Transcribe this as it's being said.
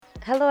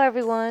Hello,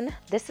 everyone.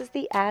 This is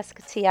the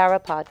Ask Tiara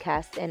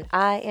podcast, and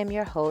I am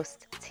your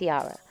host,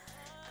 Tiara.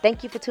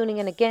 Thank you for tuning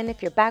in again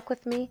if you're back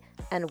with me,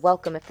 and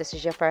welcome if this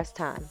is your first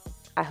time.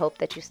 I hope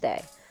that you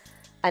stay.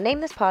 I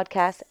named this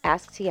podcast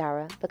Ask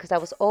Tiara because I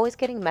was always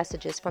getting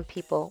messages from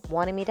people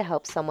wanting me to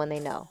help someone they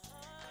know.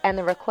 And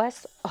the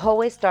requests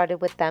always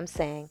started with them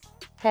saying,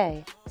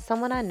 "Hey,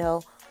 someone I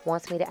know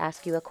wants me to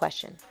ask you a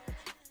question."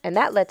 And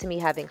that led to me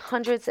having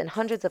hundreds and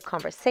hundreds of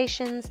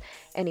conversations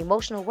and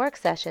emotional work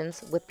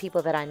sessions with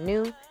people that I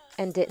knew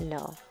and didn't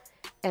know.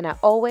 And I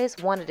always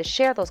wanted to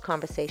share those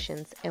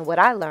conversations and what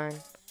I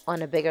learned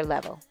on a bigger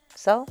level.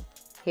 So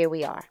here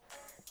we are.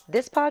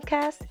 This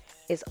podcast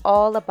is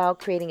all about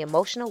creating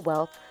emotional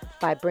wealth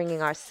by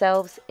bringing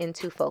ourselves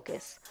into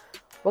focus.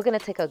 We're going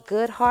to take a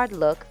good hard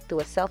look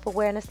through a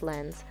self-awareness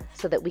lens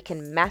so that we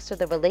can master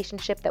the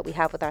relationship that we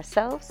have with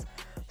ourselves,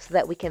 so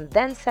that we can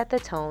then set the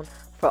tone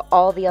for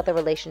all the other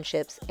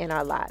relationships in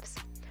our lives.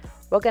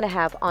 We're going to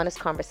have honest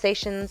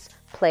conversations,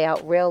 play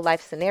out real life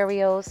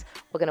scenarios.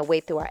 We're going to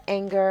wade through our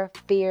anger,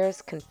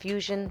 fears,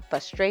 confusion,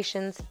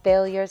 frustrations,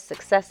 failures,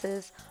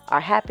 successes,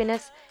 our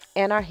happiness,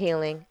 and our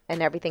healing,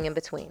 and everything in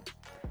between.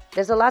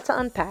 There's a lot to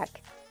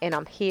unpack, and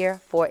I'm here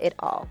for it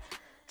all.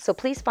 So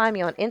please find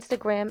me on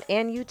Instagram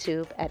and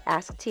YouTube at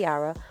Ask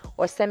Tiara,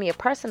 or send me a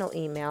personal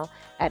email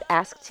at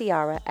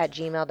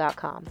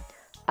asktiara@gmail.com.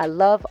 I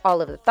love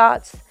all of the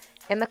thoughts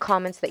and the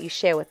comments that you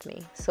share with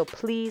me. So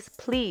please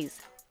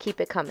keep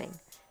it coming.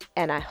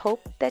 And I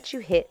hope that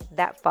you hit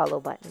that follow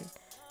button.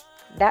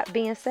 That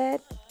being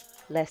said,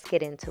 let's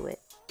get into it.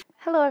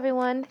 Hello,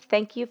 everyone.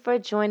 Thank you for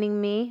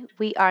joining me.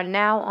 We are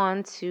now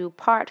on to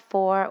part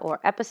 4 or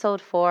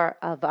episode 4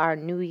 of our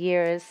New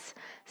Year's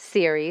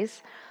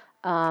series.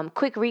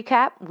 Quick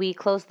recap. We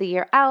closed the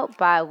year out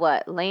by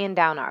laying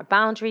down our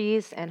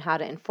boundaries and how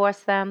to enforce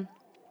them.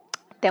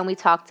 Then we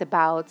talked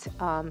about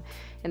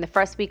in the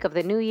first week of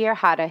the new year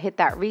how to hit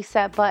that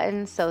reset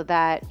button so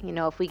that,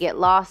 if we get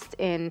lost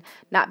in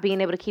not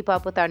being able to keep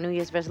up with our New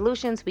Year's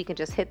resolutions, we can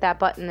just hit that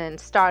button and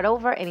start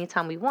over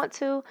anytime we want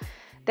to.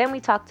 Then we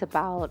talked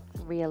about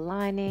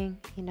realigning,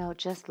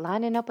 just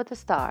lining up with the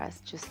stars,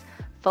 just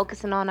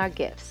focusing on our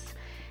gifts.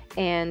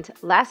 And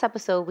last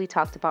episode, we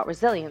talked about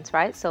resilience,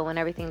 right? So when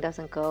everything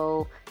doesn't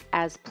go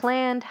as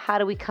planned, how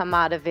do we come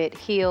out of it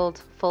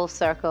healed, full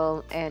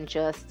circle, and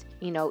just,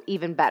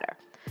 even better?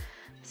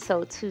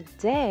 So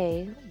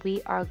today we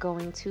are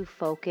going to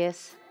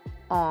focus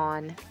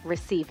on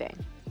receiving,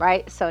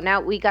 right? So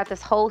now we got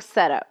this whole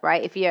setup,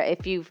 right? If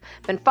you've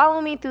been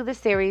following me through the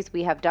series,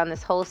 we have done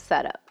this whole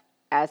setup.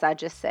 As I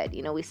just said,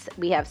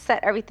 we have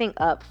set everything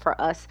up for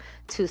us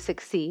to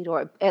succeed,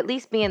 or at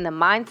least be in the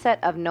mindset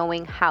of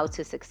knowing how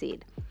to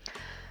succeed.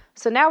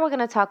 So now we're going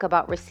to talk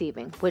about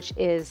receiving, which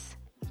is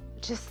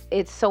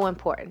it's so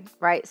important,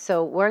 right?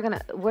 So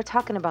we're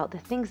talking about the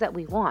things that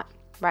we want,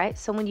 right?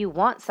 So when you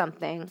want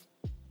something,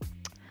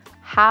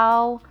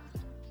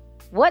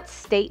 what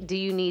state do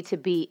you need to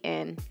be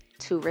in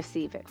to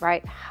receive it,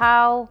 right?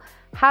 How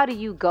do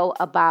you go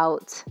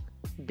about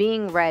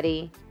being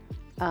ready,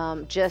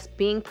 just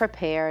being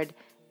prepared,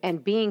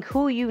 and being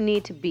who you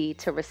need to be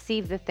to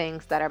receive the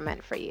things that are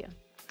meant for you?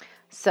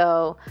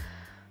 So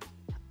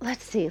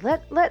let's see.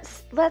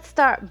 Let's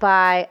start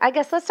by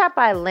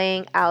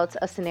laying out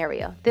a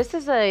scenario.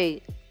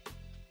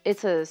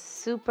 It's a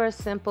super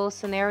simple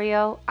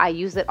scenario. I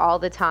use it all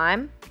the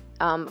time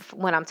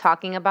when I'm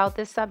talking about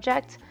this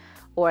subject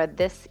or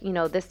this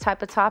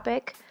type of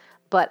topic.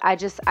 But I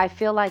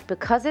feel like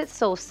because it's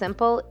so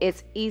simple,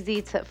 it's easy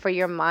for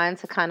your mind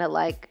to kind of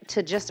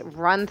to just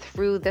run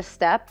through the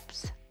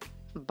steps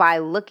by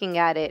looking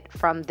at it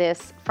from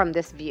this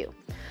view.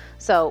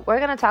 So we're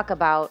going to talk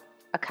about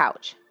a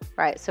couch,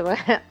 right? So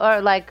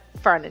or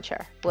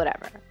furniture,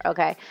 whatever.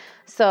 Okay.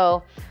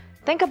 So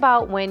think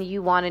about when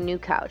you want a new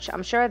couch.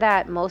 I'm sure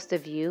that most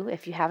of you,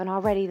 if you haven't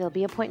already, there'll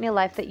be a point in your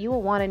life that you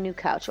will want a new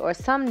couch or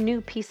some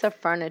new piece of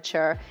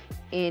furniture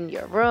in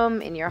your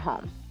room, in your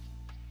home.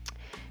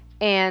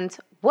 And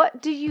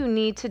what do you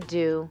need to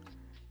do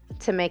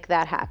to make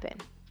that happen,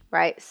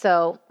 right?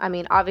 So,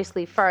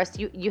 obviously first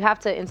you have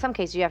to, in some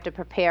cases, you have to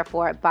prepare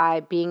for it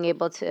by being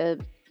able to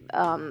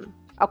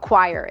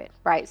acquire it,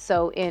 right?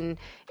 So in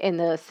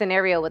the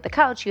scenario with the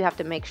couch, you have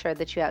to make sure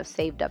that you have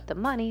saved up the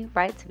money,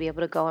 right, to be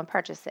able to go and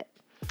purchase it.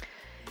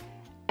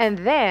 And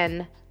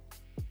then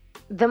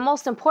the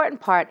most important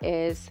part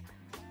is,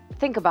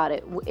 think about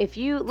it.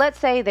 Let's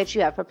say that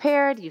you have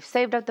prepared, you've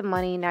saved up the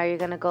money, now you're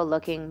going to go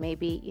looking.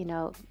 Maybe,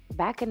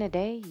 back in the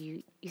day,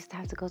 you used to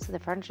have to go to the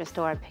furniture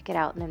store and pick it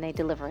out and then they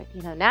deliver it.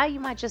 Now you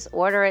might just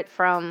order it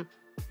from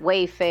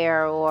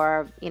Wayfair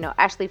or,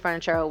 Ashley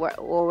Furniture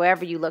or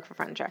wherever you look for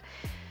furniture.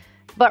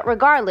 But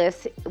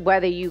regardless,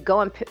 whether you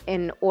go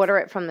and order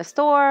it from the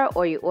store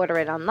or you order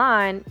it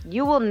online,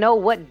 you will know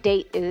what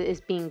date it is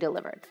being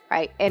delivered,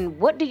 right? And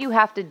what do you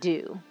have to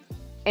do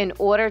in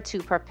order to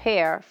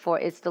prepare for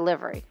its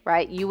delivery,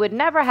 right? You would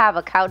never have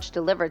a couch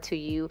delivered to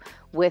you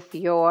with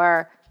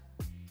your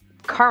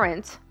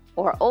current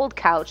or old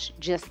couch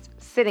just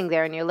sitting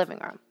there in your living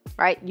room,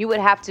 right? You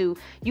have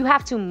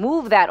to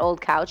move that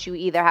old couch. You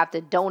either have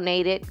to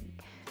donate it,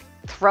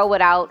 throw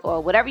it out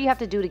or whatever you have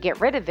to do to get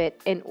rid of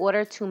it in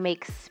order to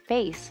make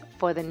space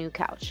for the new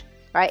couch.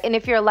 Right. And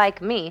if you're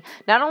like me,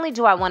 not only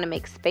do I want to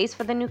make space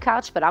for the new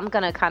couch, but I'm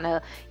going to kind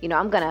of,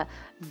 I'm going to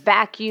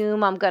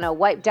vacuum. I'm going to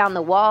wipe down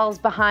the walls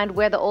behind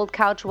where the old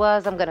couch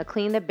was. I'm going to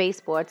clean the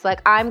baseboards.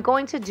 Like, I'm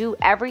going to do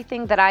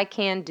everything that I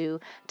can do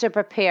to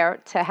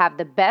prepare to have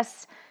the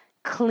best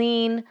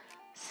clean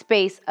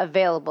space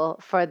available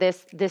for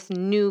this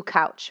new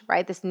couch,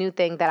 right? This new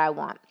thing that I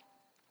want.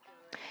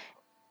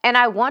 And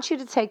I want you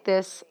to take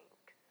this,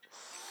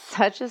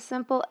 such a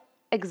simple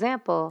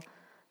example.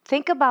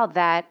 Think about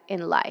that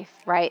in life,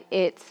 right?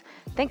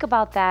 Think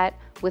about that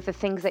with the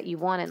things that you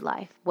want in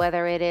life,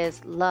 whether it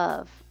is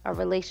love, a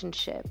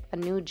relationship, a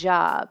new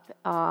job,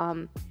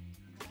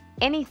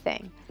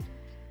 anything.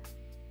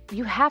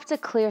 You have to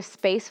clear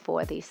space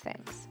for these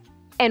things.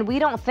 And we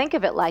don't think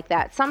of it like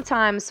that.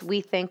 Sometimes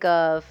we think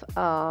of,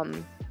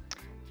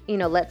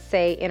 let's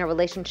say in a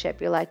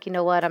relationship, you're like, you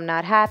know what, I'm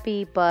not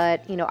happy,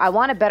 but, I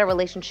want a better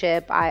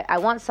relationship. I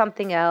want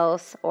something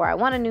else, or I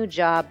want a new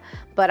job,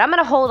 but I'm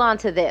going to hold on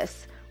to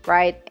this.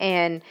 Right.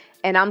 And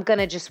I'm going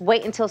to just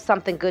wait until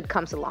something good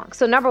comes along.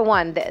 So number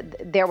one,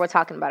 there we're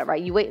talking about it,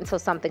 right? You wait until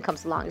something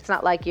comes along. It's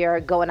not like you're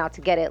going out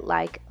to get it.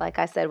 Like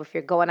I said, if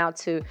you're going out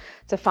to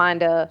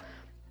find a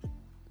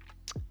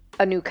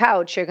new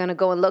couch, you're going to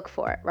go and look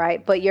for it.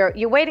 Right. But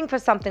you're waiting for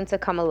something to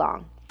come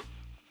along.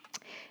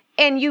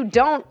 And you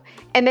don't.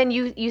 And then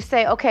you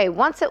say, OK,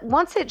 once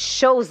it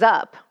shows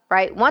up,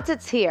 right, once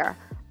it's here,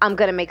 I'm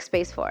going to make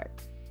space for it.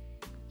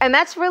 And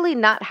that's really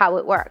not how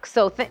it works.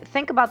 So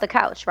think about the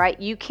couch,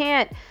 right? You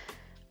can't,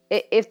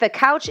 if the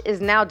couch is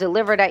now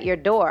delivered at your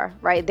door,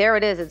 right? There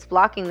it is. It's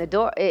blocking the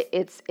door.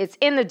 It's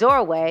in the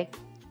doorway.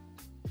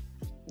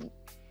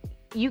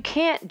 You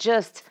can't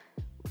just,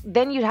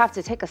 then you'd have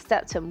to take a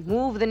step to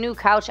move the new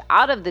couch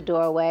out of the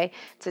doorway,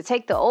 to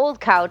take the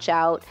old couch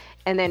out,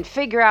 and then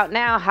figure out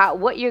now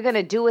what you're going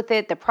to do with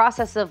it, the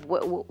process of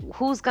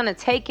who's going to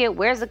take it,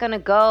 where's it going to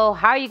go,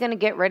 how are you going to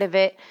get rid of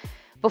it,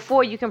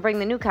 before you can bring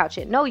the new couch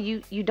in. No,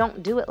 you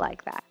don't do it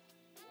like that.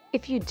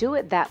 If you do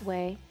it that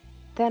way,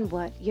 then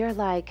what? You're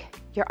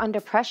under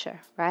pressure,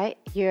 right?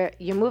 You're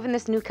moving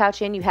this new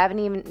couch in. You haven't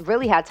even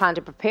really had time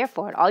to prepare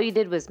for it. All you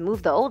did was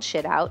move the old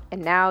shit out.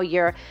 And now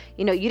you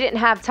didn't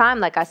have time,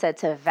 like I said,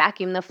 to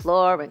vacuum the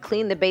floor and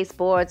clean the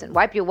baseboards and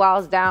wipe your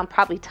walls down,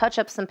 probably touch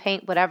up some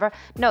paint, whatever.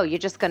 No, you're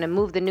just going to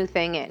move the new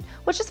thing in,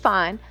 which is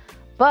fine.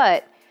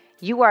 But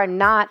you are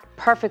not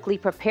perfectly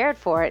prepared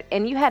for it.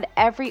 And you had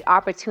every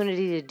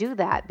opportunity to do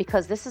that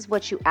because this is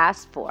what you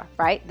asked for,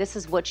 right? This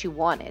is what you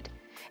wanted.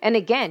 And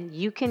again,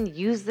 you can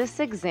use this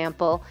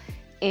example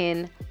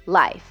in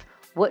life.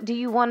 What do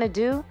you want to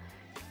do?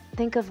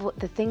 Think of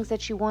the things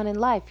that you want in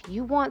life.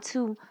 You want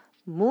to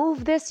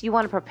move this. You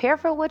want to prepare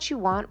for what you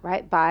want,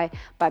 right? By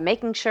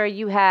making sure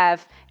you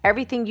have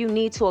everything you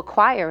need to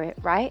acquire it,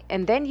 right?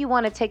 And then you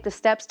want to take the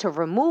steps to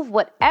remove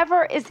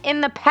whatever is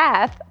in the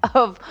path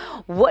of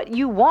what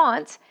you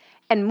want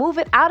and move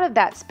it out of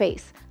that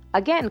space.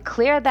 Again,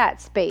 clear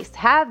that space.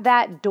 Have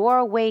that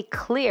doorway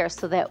clear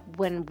so that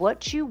when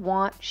what you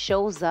want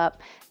shows up,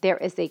 there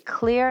is a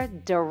clear,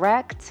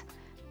 direct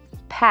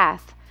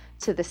path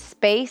to the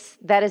space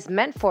that is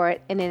meant for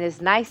it, and it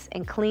is nice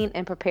and clean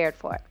and prepared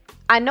for it.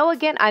 I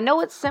know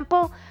it's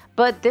simple,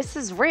 but this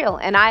is real.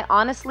 And I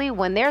honestly,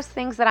 when there's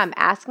things that I'm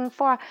asking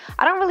for,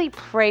 I don't really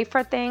pray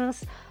for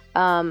things.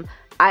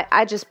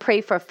 I just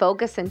pray for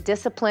focus and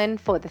discipline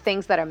for the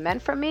things that are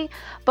meant for me.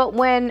 But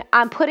when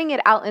I'm putting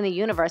it out in the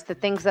universe, the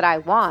things that I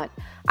want,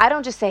 I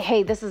don't just say,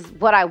 hey, this is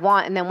what I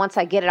want, and then once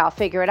I get it, I'll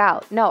figure it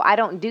out. No, I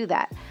don't do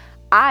that.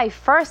 I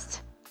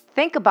first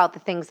think about the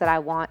things that I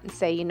want and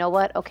say, you know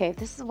what? Okay, if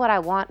this is what I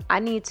want, I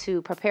need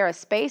to prepare a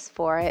space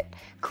for it,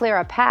 clear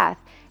a path,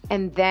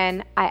 and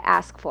then I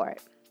ask for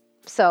it.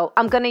 So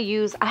I'm going to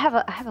use, I have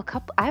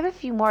a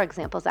few more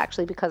examples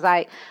actually, because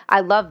I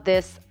love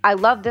this. I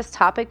love this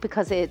topic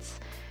because it's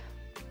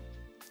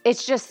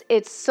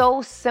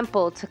so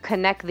simple to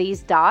connect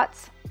these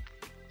dots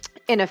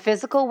in a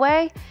physical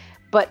way.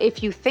 But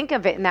if you think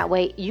of it in that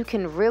way, you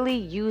can really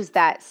use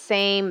that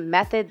same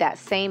method, that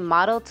same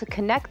model to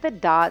connect the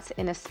dots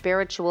in a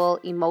spiritual,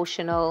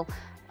 emotional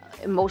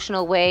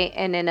way,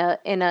 and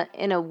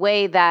in a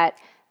way that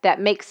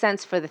makes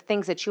sense for the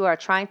things that you are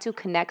trying to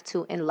connect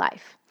to in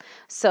life.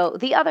 So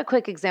the other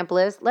quick example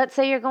is, let's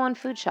say you're going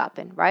food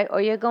shopping, right? Or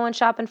you're going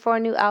shopping for a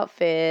new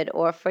outfit,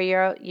 or for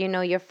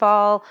your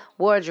fall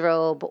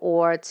wardrobe,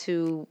 or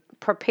to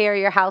prepare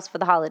your house for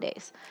the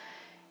holidays.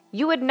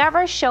 You would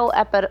never show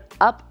up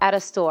at a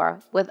store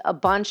with a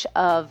bunch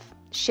of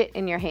shit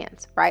in your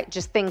hands, right?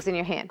 Just things in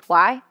your hand.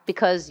 Why?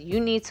 Because you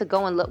need to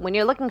go and look. When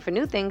you're looking for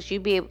new things, you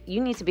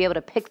need to be able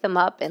to pick them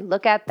up and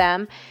look at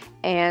them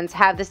and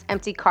have this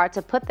empty cart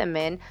to put them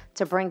in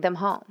to bring them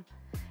home.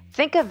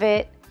 Think of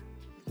it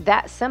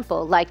that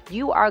simple. Like,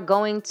 you are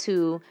going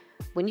to,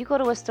 when you go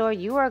to a store,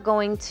 you are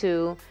going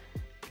to,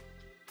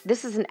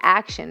 this is an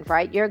action,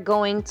 right? You're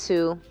going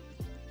to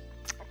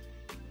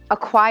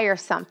acquire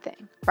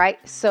something, right?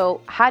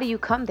 So how do you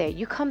come there?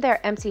 You come there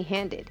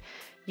empty-handed.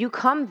 You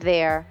come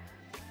there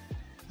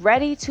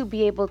ready to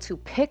be able to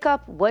pick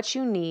up what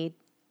you need,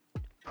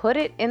 put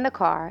it in the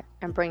car,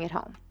 and bring it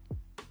home.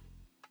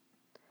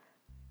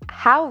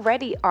 How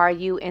ready are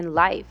you in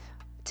life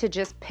to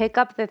just pick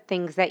up the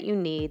things that you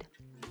need,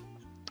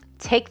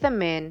 take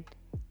them in,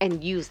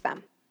 and use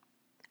them?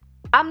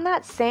 I'm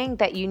not saying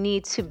that you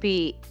need to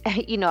be,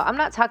 I'm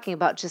not talking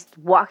about just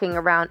walking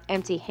around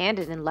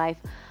empty-handed in life.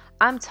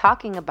 I'm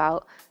talking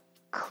about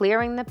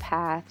clearing the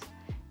path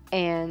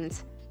and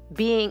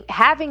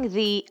having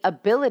the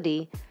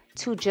ability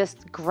to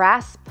just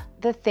grasp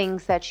the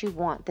things that you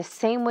want. The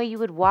same way you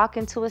would walk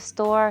into a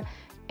store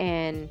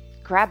and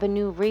grab a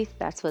new wreath.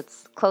 That's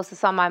what's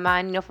closest on my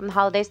mind, from the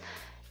holidays.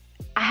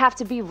 I have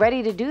to be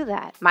ready to do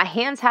that. I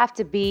have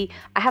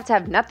to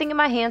have nothing in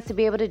my hands to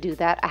be able to do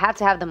that. I have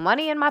to have the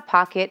money in my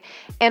pocket,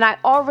 and I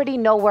already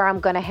know where I'm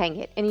going to hang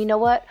it. And you know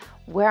what?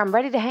 Where I'm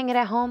ready to hang it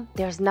at home,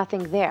 there's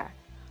nothing there.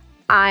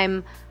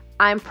 I'm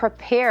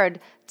prepared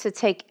to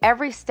take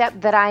every step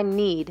that I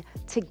need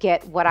to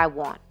get what I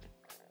want.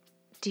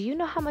 Do you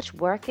know how much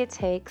work it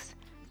takes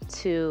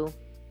to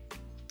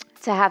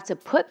have to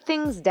put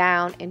things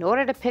down in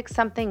order to pick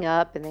something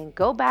up and then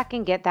go back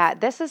and get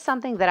that? This is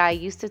something that I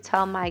used to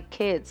tell my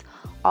kids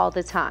all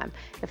the time.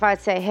 If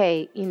I'd say,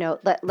 hey,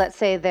 let's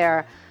say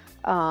they're,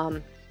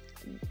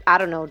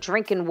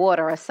 drinking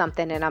water or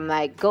something, and I'm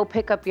like, go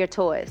pick up your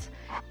toys.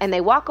 And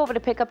they walk over to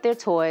pick up their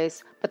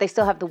toys, but they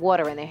still have the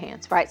water in their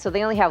hands, right? So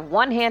they only have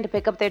one hand to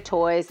pick up their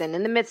toys, and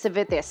in the midst of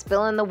it, they're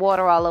spilling the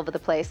water all over the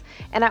place.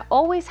 And I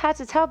always had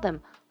to tell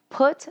them,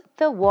 put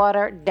the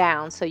water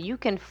down so you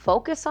can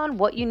focus on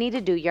what you need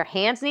to do. Your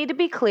hands need to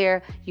be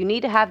clear. You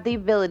need to have the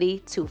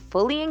ability to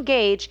fully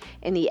engage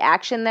in the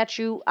action that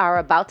you are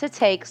about to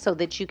take so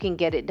that you can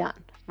get it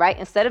done, right?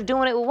 Instead of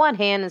doing it with one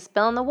hand and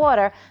spilling the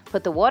water,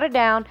 put the water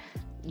down,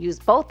 use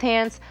both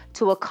hands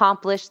to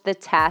accomplish the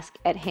task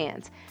at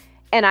hand.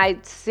 And I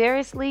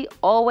seriously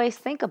always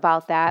think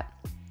about that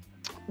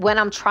when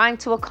I'm trying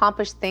to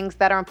accomplish things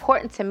that are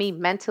important to me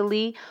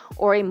mentally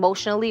or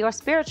emotionally or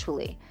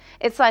spiritually.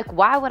 It's like,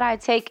 why would I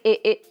take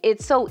it?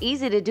 It's so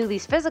easy to do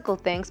these physical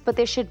things, but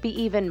there should be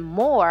even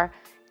more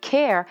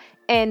care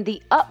and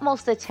the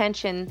utmost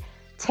attention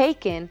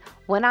taken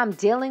when I'm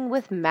dealing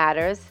with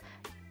matters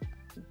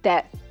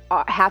that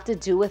have to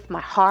do with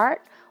my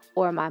heart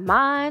or my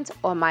mind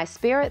or my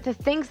spirit, the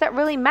things that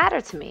really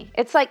matter to me.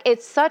 It's like,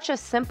 it's such a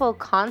simple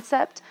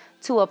concept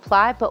to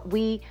apply, but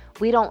we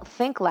don't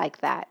think like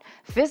that.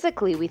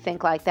 Physically, we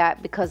think like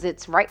that because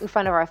it's right in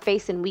front of our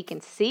face and we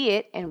can see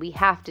it and we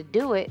have to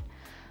do it.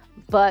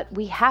 But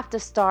we have to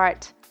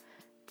start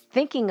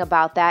thinking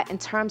about that in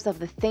terms of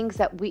the things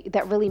that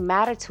really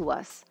matter to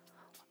us.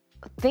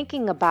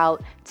 Thinking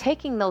about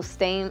taking those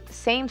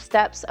same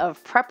steps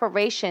of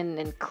preparation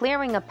and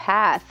clearing a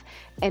path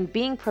and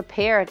being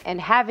prepared and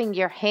having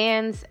your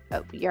hands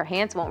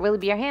won't really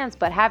be your hands,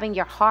 but having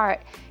your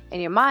heart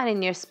and your mind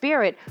and your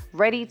spirit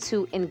ready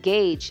to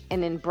engage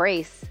and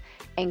embrace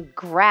and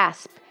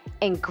grasp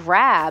and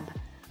grab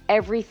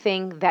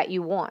everything that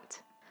you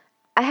want.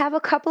 I have a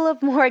couple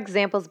of more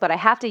examples, but I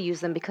have to use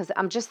them because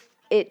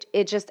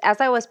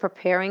as I was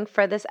preparing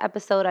for this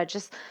episode, I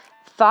just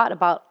thought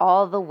about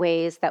all the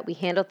ways that we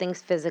handle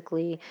things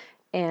physically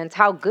and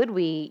how good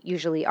we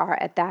usually are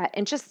at that,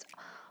 and just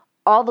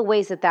all the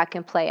ways that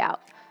can play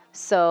out.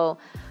 So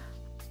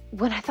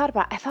when I thought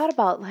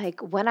about like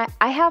when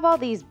I have all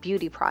these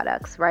beauty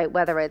products, right?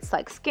 Whether it's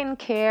like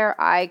skincare,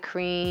 eye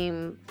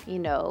cream,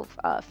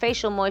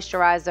 facial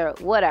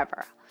moisturizer,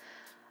 whatever.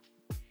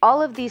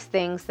 All of these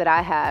things that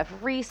I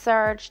have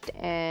researched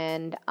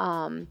and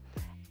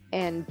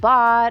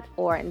bought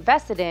or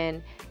invested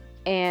in,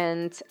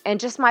 and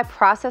just my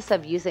process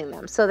of using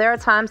them. So there are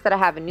times that I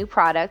have a new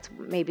product,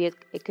 maybe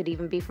it could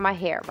even be for my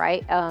hair,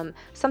 right?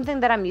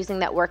 Something that I'm using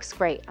that works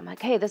great. I'm like,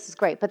 hey, this is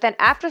great. But then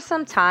after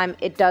some time,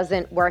 it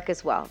doesn't work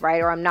as well,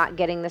 right? Or I'm not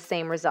getting the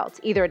same results.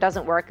 Either it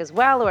doesn't work as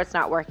well or it's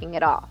not working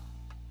at all.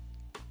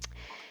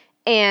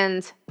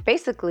 And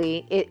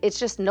basically, it's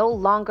just no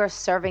longer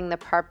serving the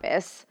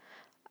purpose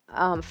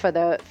for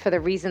the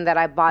reason that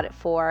I bought it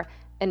for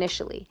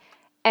initially.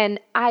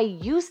 And I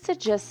used to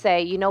just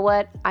say, you know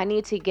what, I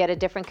need to get a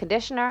different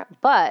conditioner,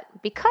 but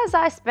because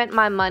I spent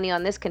my money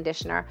on this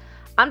conditioner,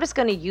 I'm just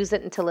going to use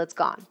it until it's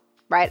gone,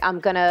 right?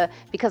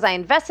 Because I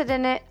invested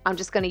in it, I'm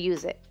just going to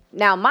use it.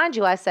 Now, mind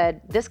you, I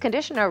said, this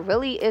conditioner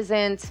really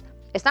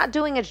it's not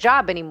doing its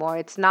job anymore.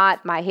 It's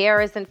not, my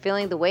hair isn't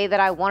feeling the way that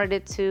I wanted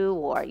it to,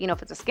 or,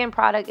 if it's a skin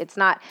product, it's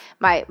not,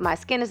 my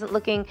skin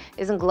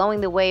isn't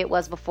glowing the way it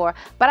was before,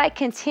 but I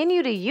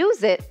continue to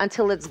use it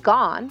until it's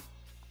gone,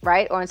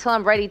 right? Or until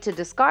I'm ready to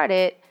discard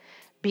it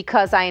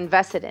because I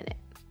invested in it.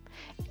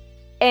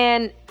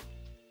 And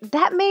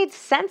that made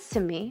sense to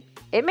me.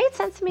 It made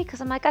sense to me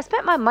because I'm like, I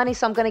spent my money,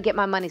 so I'm going to get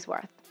my money's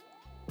worth.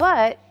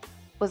 But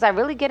was I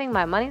really getting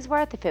my money's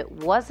worth if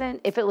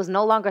it was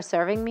no longer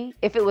serving me?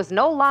 If it was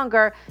no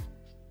longer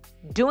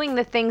doing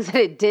the things that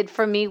it did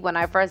for me when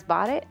I first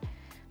bought it?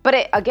 But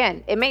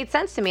it made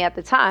sense to me at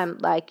the time.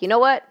 Like, you know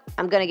what?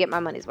 I'm going to get my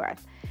money's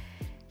worth.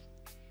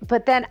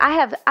 But then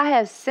I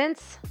have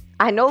since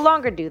I no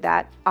longer do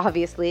that,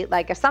 obviously.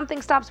 Like if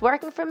something stops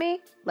working for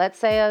me, let's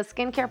say a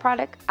skincare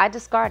product, I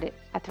discard it.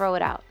 I throw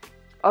it out.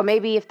 Or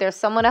maybe if there's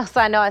someone else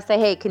I know, I say,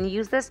 hey, can you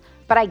use this?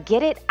 But I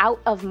get it out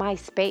of my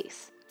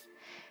space.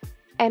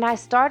 And I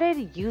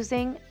started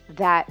using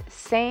that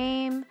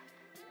same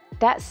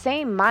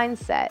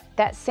mindset,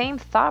 that same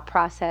thought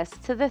process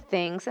to the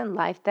things in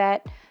life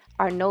that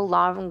are no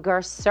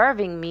longer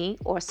serving me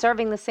or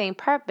serving the same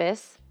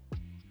purpose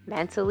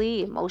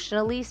mentally,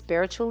 emotionally,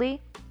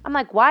 spiritually. I'm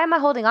like, why am I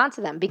holding on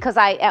to them? Because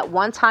I at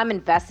one time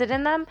invested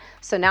in them.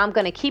 So now I'm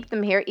going to keep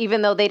them here,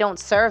 even though they don't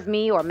serve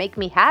me or make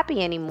me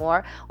happy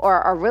anymore, or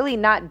are really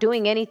not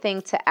doing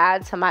anything to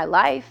add to my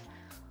life.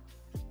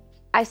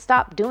 I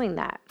stopped doing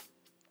that.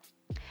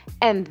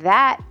 And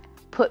that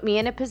put me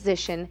in a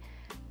position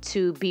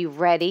to be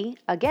ready,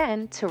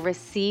 again, to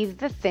receive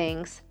the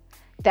things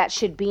that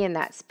should be in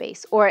that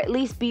space, or at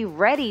least be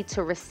ready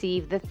to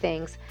receive the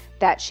things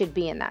that should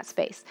be in that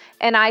space.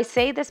 And I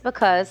say this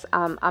because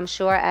I'm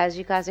sure as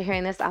you guys are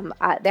hearing this,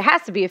 there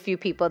has to be a few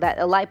people that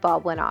a light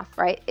bulb went off,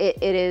 right?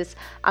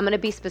 I'm going to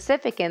be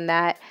specific in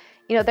that,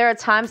 there are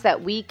times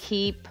that we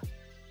keep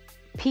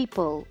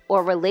people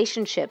or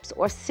relationships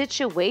or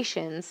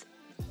situations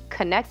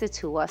connected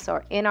to us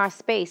or in our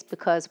space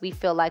because we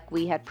feel like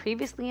we had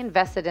previously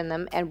invested in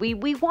them and we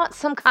want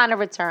some kind of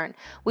return.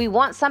 We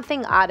want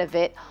something out of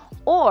it.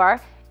 Or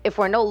if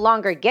we're no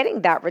longer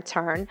getting that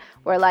return,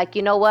 we're like,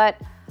 you know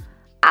what?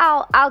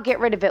 I'll get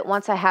rid of it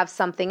once I have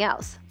something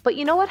else. But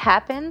you know what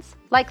happens?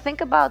 Like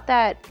think about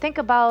that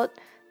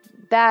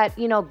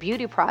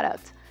beauty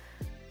product.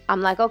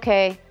 I'm like,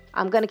 okay,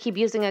 I'm going to keep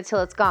using it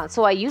until it's gone.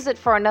 So I use it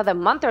for another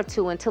month or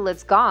two until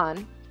it's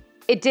gone.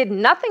 It did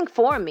nothing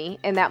for me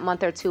in that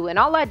month or two. And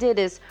all I did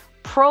is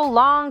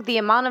prolong the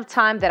amount of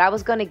time that I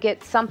was going to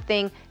get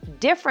something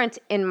different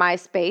in my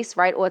space,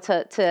 right? Or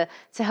to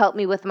help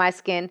me with my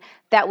skin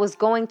that was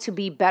going to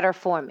be better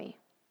for me.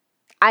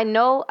 I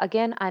know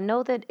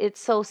that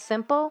it's so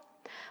simple,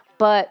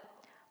 but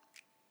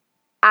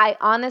I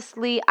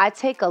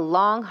take a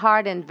long,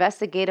 hard,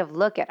 investigative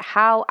look at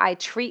how I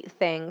treat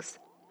things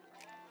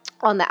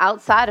on the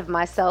outside of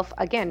myself,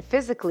 again,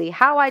 physically,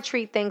 how I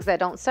treat things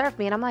that don't serve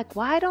me. And I'm like,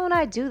 why don't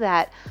I do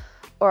that?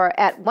 Or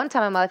at one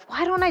time in my life,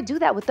 why don't I do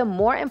that with the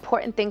more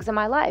important things in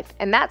my life?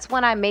 And that's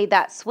when I made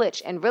that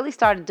switch and really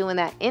started doing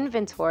that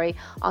inventory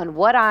on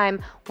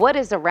what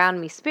is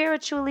around me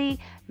spiritually,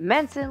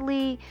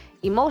 mentally,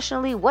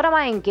 emotionally. What am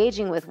I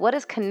engaging with? What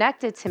is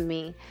connected to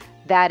me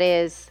that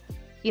is,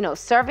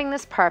 serving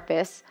this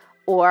purpose?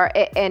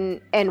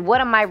 And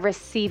what am I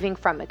receiving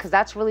from it? Because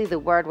that's really the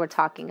word we're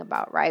talking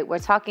about, right? We're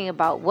talking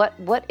about what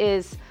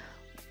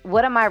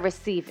am I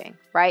receiving,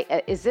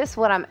 right? Is this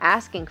what I'm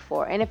asking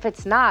for? And if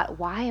it's not,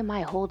 why am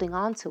I holding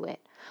on to it?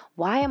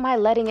 Why am I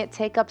letting it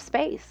take up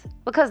space?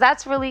 Because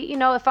that's really,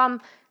 if I'm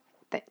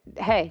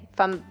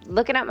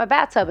looking at my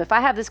bathtub, if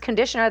I have this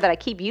conditioner that I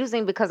keep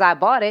using because I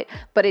bought it,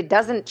 but it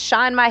doesn't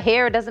shine my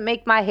hair, it doesn't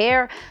make my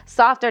hair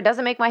softer, it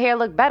doesn't make my hair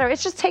look better,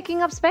 it's just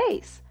taking up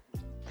space.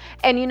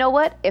 And you know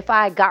what? If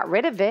I got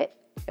rid of it,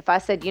 if I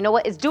said, you know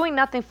what, it's doing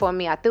nothing for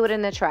me, I threw it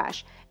in the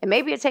trash. And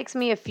maybe it takes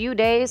me a few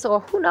days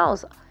or who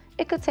knows,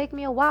 it could take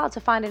me a while to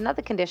find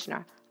another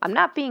conditioner. I'm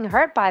not being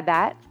hurt by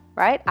that,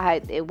 right?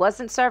 It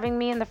wasn't serving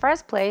me in the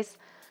first place,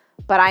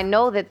 but I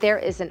know that there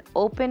is an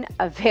open,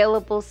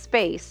 available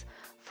space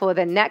for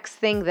the next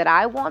thing that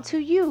I want to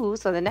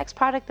use or the next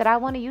product that I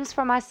want to use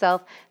for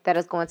myself that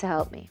is going to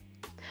help me.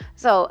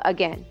 So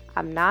again,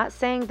 I'm not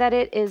saying that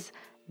it is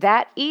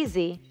that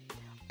easy,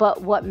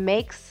 but what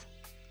makes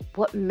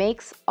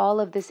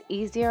all of this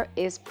easier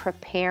is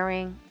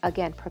preparing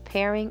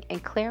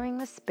and clearing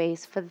the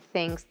space for the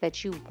things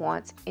that you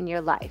want in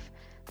your life.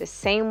 The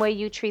same way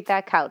you treat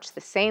that couch, the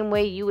same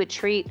way you would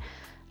treat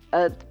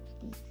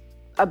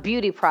a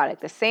beauty product,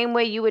 the same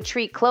way you would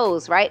treat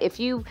clothes, right? If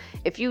you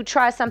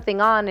try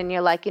something on and you're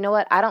like, you know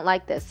what, I don't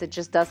like this. It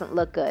just doesn't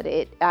look good.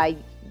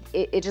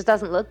 It just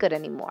doesn't look good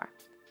anymore.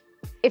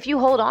 If you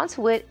hold on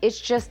to it,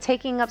 it's just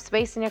taking up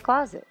space in your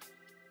closet.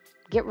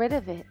 Get rid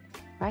of it,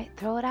 right?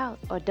 Throw it out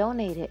or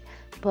donate it,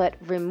 but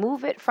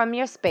remove it from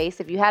your space.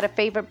 If you had a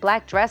favorite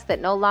black dress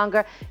that no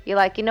longer, you're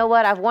like, you know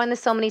what? I've worn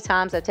this so many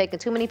times. I've taken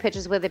too many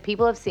pictures with it.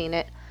 People have seen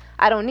it.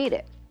 I don't need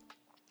it.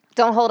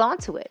 Don't hold on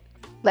to it.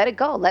 Let it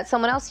go. Let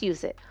someone else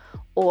use it,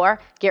 or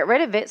get rid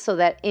of it so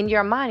that in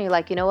your mind, you're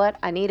like, you know what?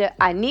 I need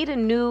a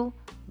new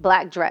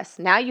black dress.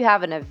 Now you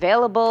have an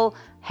available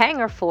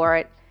hanger for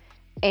it.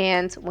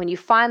 And when you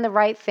find the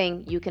right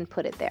thing, you can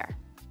put it there.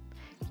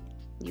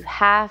 You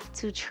have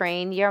to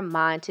train your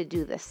mind to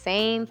do the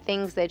same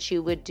things that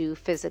you would do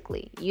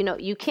physically.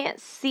 You can't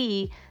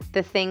see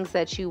the things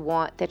that you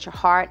want, that your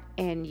heart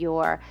and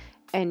your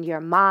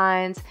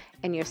mind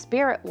and your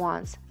spirit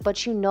wants,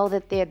 but you know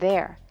that they're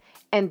there.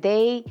 And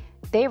they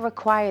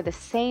require the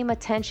same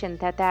attention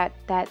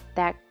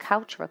that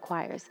couch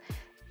requires.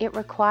 It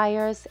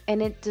requires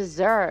and it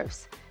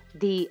deserves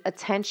the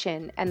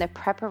attention and the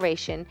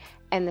preparation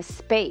and the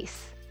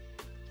space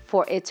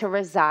for it to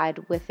reside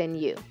within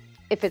you,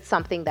 if it's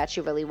something that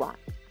you really want.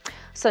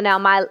 So now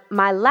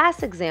my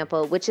last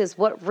example, which is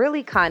what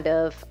really kind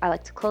of, I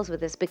like to close with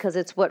this because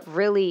it's what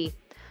really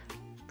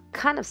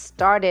kind of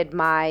started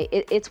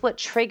it's what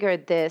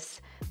triggered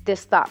this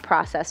thought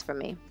process for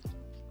me.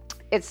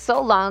 It's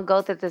so long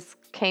ago that this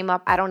came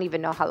up. I don't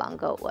even know how long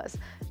ago it was.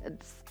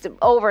 It's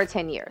over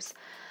 10 years.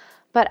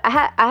 But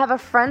I have a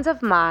friend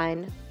of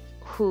mine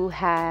who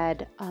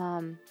had,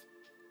 the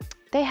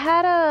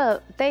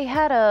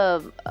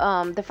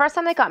first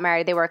time they got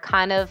married, they were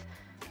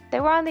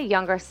on the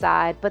younger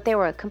side, but they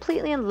were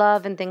completely in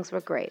love and things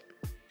were great.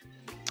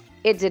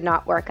 It did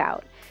not work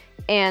out.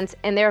 And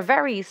they're a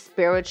very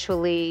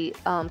spiritually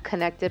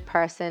connected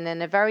person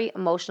and a very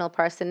emotional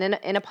person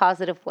in a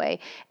positive way.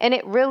 And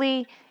it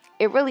really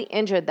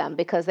injured them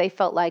because they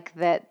felt like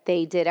that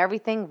they did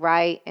everything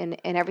right and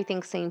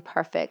everything seemed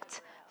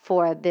perfect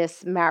for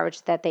this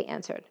marriage that they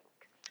entered.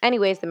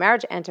 Anyways, the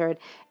marriage entered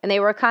and they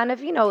were kind of,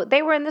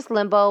 they were in this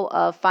limbo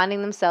of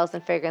finding themselves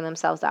and figuring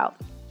themselves out.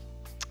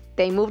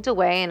 They moved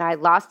away and I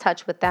lost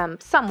touch with them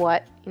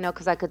somewhat,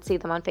 because I could see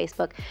them on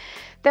Facebook.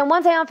 Then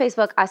one day on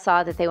Facebook, I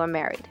saw that they were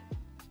married.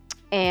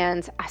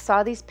 And I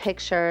saw these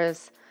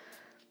pictures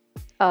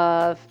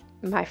of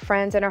my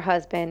friends and her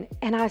husband,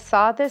 and I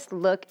saw this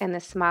look and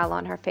this smile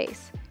on her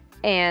face.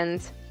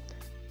 And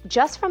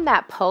just from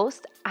that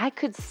post, I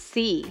could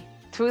see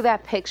through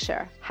that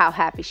picture how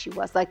happy she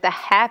was. Like the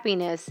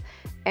happiness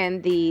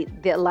and the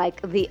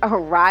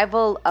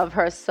arrival of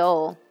her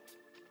soul.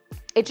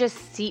 It just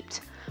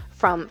seeped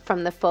from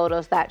the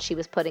photos that she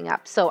was putting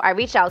up. So I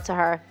reached out to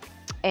her,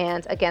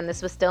 and again,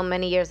 this was still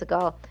many years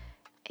ago.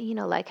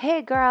 Like,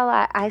 hey girl,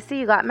 I see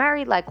you got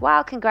married. Like,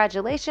 wow,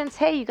 congratulations.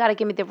 Hey, you got to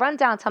give me the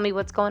rundown. Tell me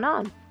what's going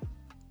on.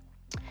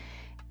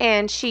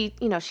 And she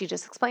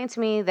just explained to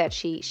me that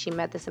she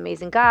met this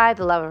amazing guy,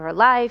 the love of her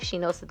life. She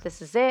knows that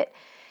this is it.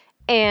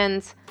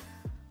 And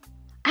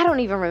I don't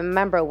even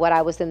remember what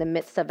I was in the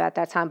midst of at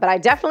that time, but I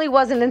definitely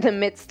wasn't in the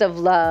midst of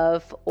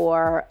love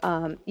or,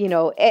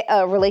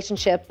 a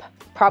relationship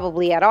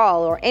probably at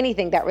all or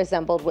anything that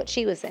resembled what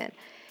she was in.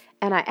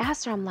 And I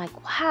asked her, I'm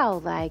like, wow,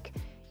 like,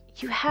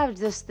 you have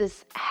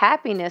this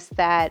happiness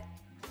that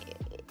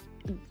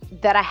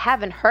I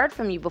haven't heard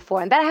from you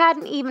before, and that I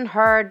hadn't even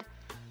heard,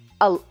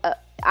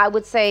 I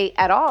would say,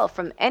 at all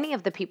from any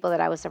of the people that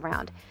I was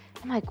around.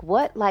 I'm like,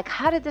 what? Like,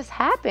 how did this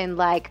happen?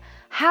 Like,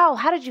 how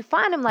did you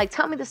find him? Like,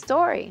 tell me the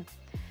story.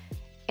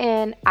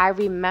 And I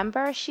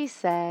remember she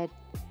said,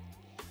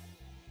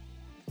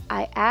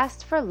 I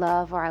asked for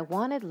love, or I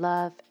wanted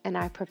love, and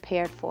I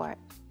prepared for it.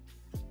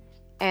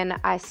 And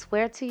I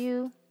swear to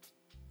you,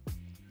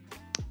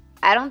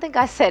 I don't think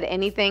I said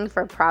anything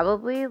for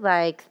probably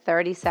like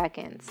 30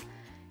 seconds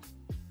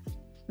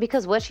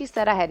because what she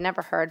said I had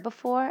never heard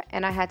before,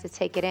 and I had to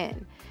take it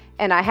in.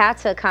 And I had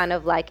to kind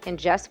of like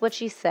ingest what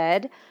she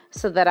said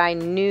so that I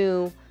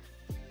knew,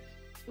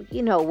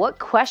 what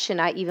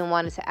question I even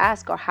wanted to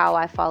ask or how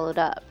I followed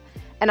up.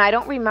 And I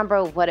don't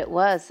remember what it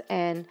was.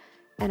 And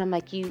I'm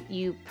like,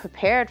 you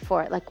prepared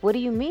for it. Like, what do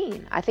you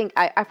mean? I think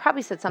I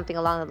probably said something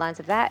along the lines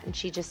of that. And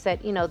she just said,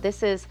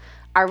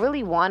 I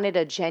really wanted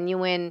a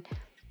genuine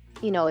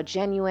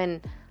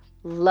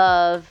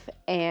love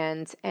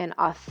and an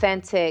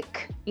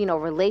authentic,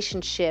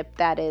 relationship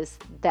that is,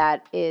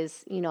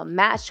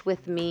 matched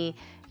with me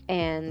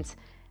and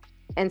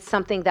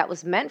something that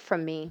was meant for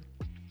me.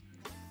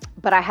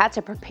 But I had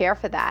to prepare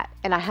for that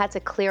and I had to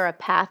clear a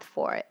path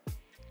for it.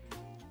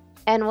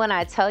 And when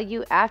I tell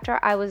you, after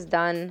I was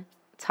done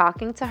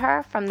talking to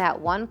her from that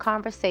one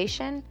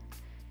conversation,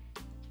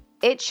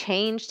 it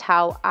changed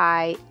how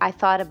I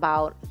thought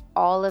about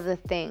all of the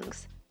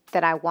things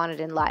that I wanted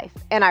in life.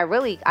 And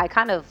I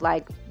kind of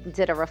like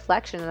did a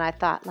reflection and I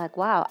thought like,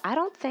 wow, I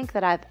don't think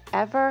that I've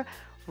ever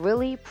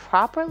really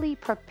properly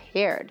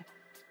prepared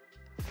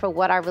for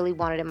what I really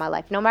wanted in my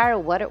life, no matter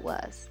what it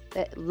was.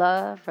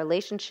 Love,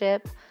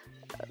 relationships,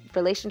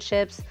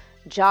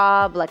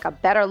 job, like a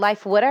better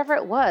life, whatever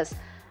it was.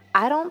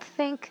 I don't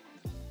think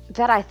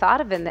that I thought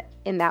of it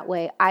in that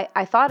way.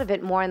 I thought of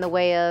it more in the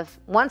way of,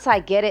 once I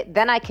get it,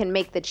 then I can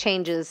make the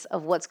changes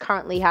of what's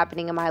currently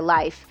happening in my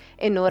life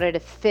in order to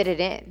fit it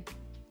in.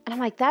 And I'm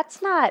like,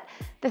 that's not,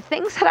 the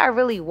things that I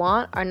really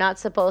want are not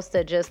supposed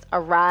to just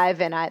arrive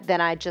and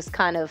then I just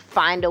kind of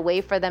find a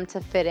way for them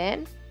to fit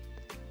in.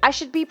 I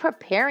should be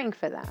preparing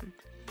for them.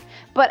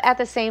 But at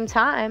the same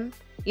time,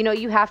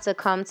 you have to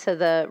come to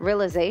the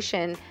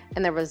realization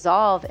and the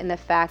resolve in the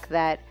fact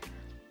that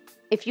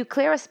if you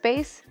clear a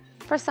space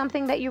for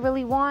something that you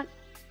really want,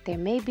 there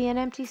may be an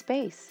empty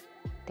space.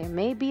 There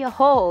may be a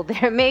hole.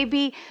 There may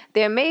be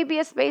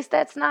a space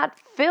that's not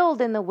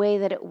filled in the way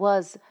that it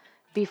was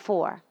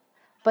before.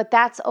 But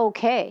that's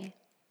okay.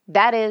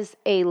 That is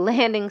a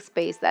landing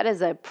space. That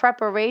is a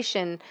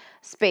preparation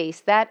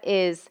space. That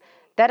is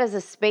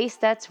a space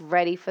that's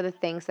ready for the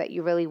things that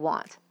you really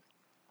want.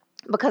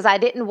 because I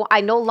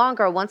no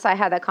longer, once I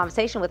had that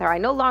conversation with her, I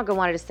no longer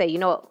wanted to say,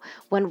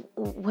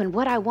 when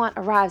what I want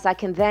arrives, I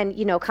can then,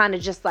 kind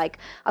of just like,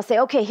 I'll say,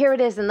 okay, here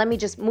it is. And let me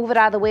just move it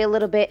out of the way a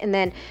little bit. And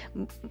then,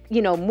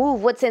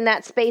 move what's in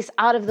that space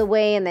out of the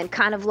way. And then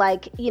kind of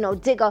like,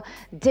 dig a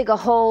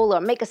hole or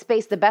make a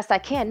space the best I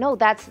can. No,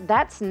 that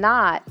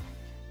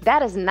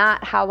is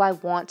not how I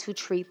want to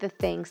treat the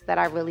things that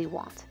I really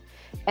want.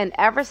 And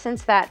ever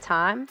since that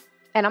time,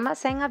 and I'm not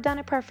saying I've done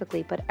it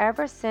perfectly, but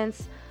ever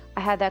since I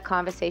had that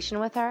conversation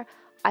with her,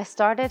 I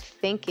started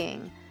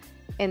thinking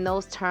in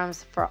those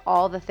terms for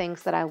all the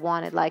things that I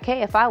wanted. Like,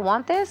 hey, if I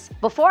want this,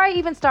 before I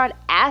even start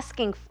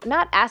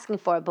not asking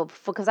for it, but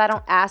because I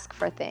don't ask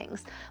for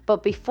things,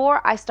 but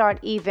before I start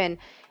even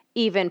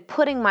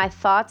putting my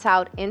thoughts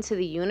out into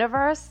the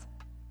universe,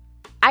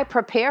 I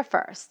prepare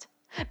first.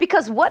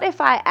 Because what if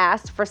I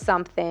asked for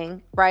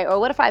something, right? Or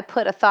what if I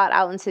put a thought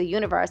out into the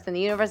universe and the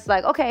universe is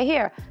like, okay,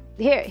 here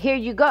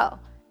you go.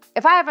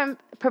 If I haven't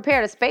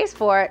prepared a space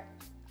for it,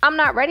 I'm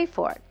not ready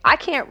for it. I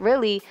can't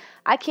really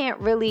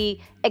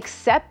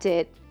accept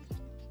it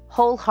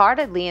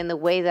wholeheartedly in the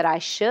way that I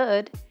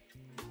should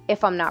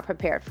if I'm not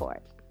prepared for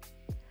it.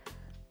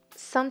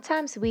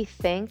 Sometimes we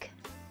think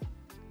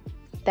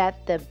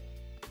that the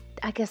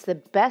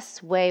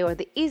best way or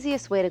the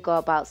easiest way to go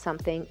about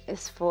something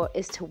is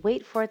to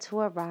wait for it to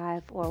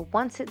arrive, or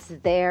once it's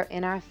there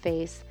in our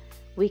face,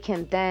 we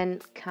can then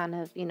kind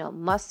of,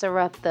 muster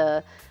up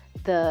the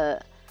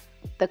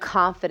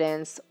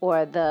confidence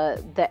or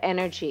the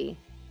energy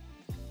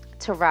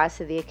to rise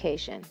to the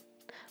occasion.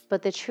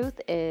 But the truth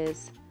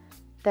is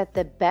that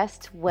the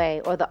best way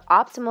or the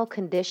optimal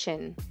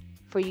condition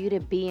for you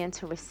to be in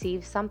to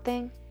receive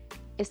something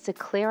is to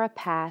clear a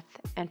path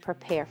and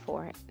prepare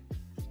for it.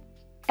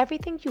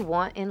 Everything you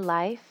want in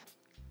life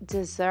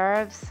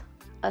deserves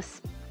a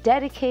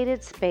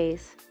dedicated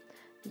space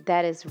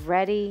that is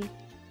ready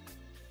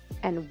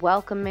and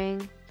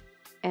welcoming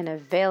and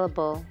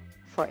available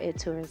for it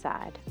to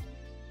reside.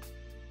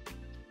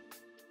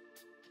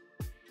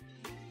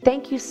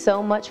 Thank you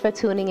so much for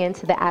tuning in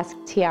to the Ask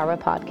Tiara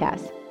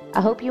podcast. I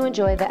hope you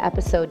enjoyed the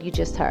episode you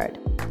just heard.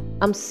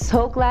 I'm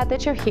so glad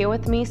that you're here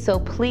with me, so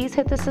please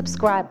hit the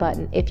subscribe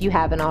button if you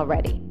haven't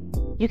already.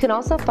 You can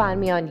also find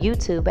me on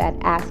YouTube at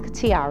Ask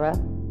Tiara,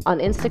 on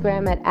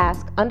Instagram at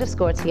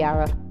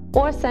ask_Tiara,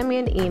 or send me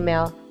an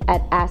email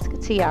at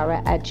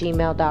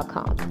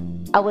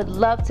asktiara@gmail.com. I would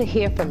love to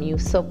hear from you,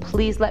 so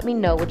please let me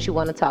know what you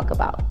want to talk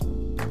about.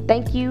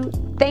 Thank you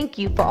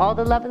for all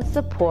the love and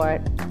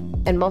support,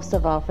 and most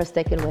of all for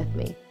sticking with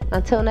me.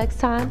 Until next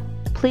time,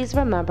 please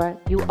remember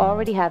you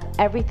already have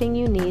everything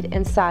you need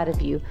inside of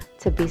you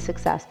to be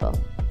successful.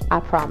 I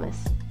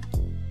promise.